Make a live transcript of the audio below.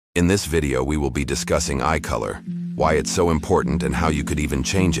In this video, we will be discussing eye color, why it's so important and how you could even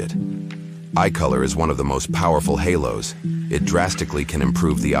change it. Eye color is one of the most powerful halos. It drastically can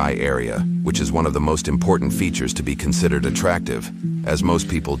improve the eye area, which is one of the most important features to be considered attractive, as most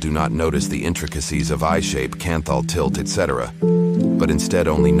people do not notice the intricacies of eye shape, canthal tilt, etc., but instead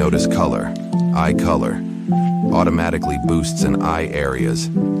only notice color. Eye color automatically boosts an eye area's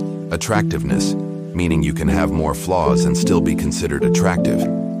attractiveness, meaning you can have more flaws and still be considered attractive.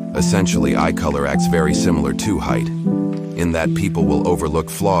 Essentially, eye color acts very similar to height, in that people will overlook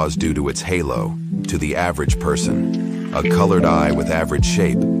flaws due to its halo. To the average person, a colored eye with average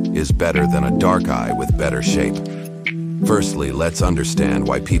shape is better than a dark eye with better shape. Firstly, let's understand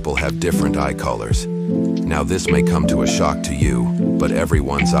why people have different eye colors. Now, this may come to a shock to you, but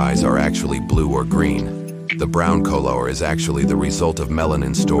everyone's eyes are actually blue or green. The brown color is actually the result of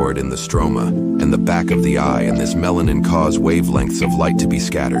melanin stored in the stroma and the back of the eye, and this melanin causes wavelengths of light to be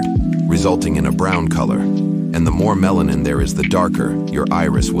scattered, resulting in a brown color. And the more melanin there is, the darker your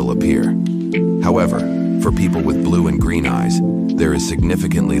iris will appear. However, for people with blue and green eyes, there is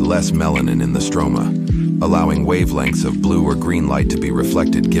significantly less melanin in the stroma, allowing wavelengths of blue or green light to be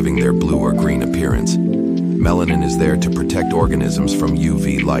reflected, giving their blue or green appearance. Melanin is there to protect organisms from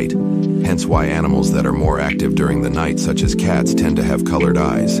UV light, hence why animals that are more active during the night, such as cats, tend to have colored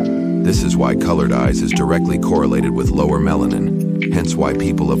eyes. This is why colored eyes is directly correlated with lower melanin, hence why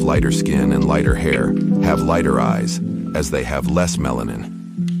people of lighter skin and lighter hair have lighter eyes, as they have less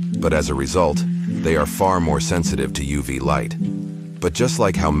melanin. But as a result, they are far more sensitive to UV light. But just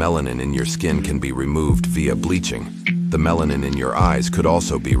like how melanin in your skin can be removed via bleaching, the melanin in your eyes could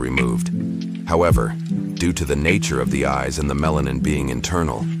also be removed. However, due to the nature of the eyes and the melanin being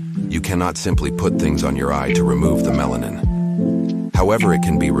internal, you cannot simply put things on your eye to remove the melanin. However, it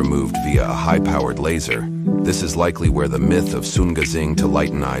can be removed via a high-powered laser. This is likely where the myth of Looksmaxxing to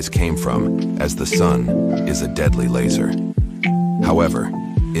lighten eyes came from, as the sun is a deadly laser. However,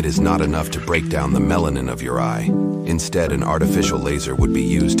 it is not enough to break down the melanin of your eye. Instead, an artificial laser would be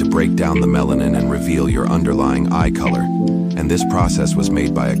used to break down the melanin and reveal your underlying eye color. And this process was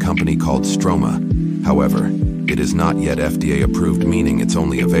made by a company called Stroma. However, it is not yet FDA approved, meaning it's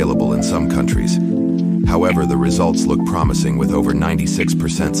only available in some countries. However, the results look promising with over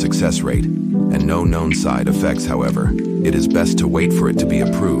 96% success rate and no known side effects. However, it is best to wait for it to be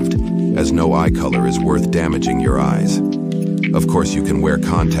approved, as no eye color is worth damaging your eyes. Of course, you can wear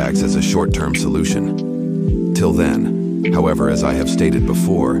contacts as a short-term solution. Till then, however, as I have stated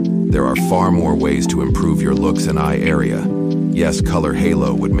before, there are far more ways to improve your looks and eye area. Yes, color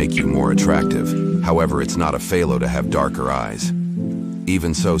halo would make you more attractive. However, it's not a phalo to have darker eyes.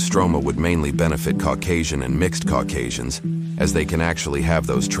 Even so, stroma would mainly benefit Caucasian and mixed Caucasians, as they can actually have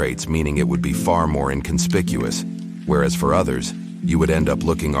those traits, meaning it would be far more inconspicuous. Whereas for others, you would end up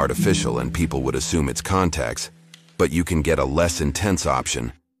looking artificial and people would assume it's contacts. But you can get a less intense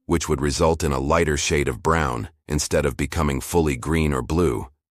option, which would result in a lighter shade of brown instead of becoming fully green or blue,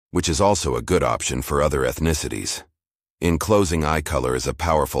 which is also a good option for other ethnicities. In closing, eye color is a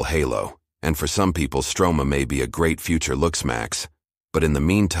powerful halo, and for some people, stroma may be a great future Looksmaxx. But in the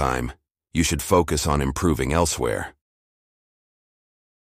meantime, you should focus on improving elsewhere.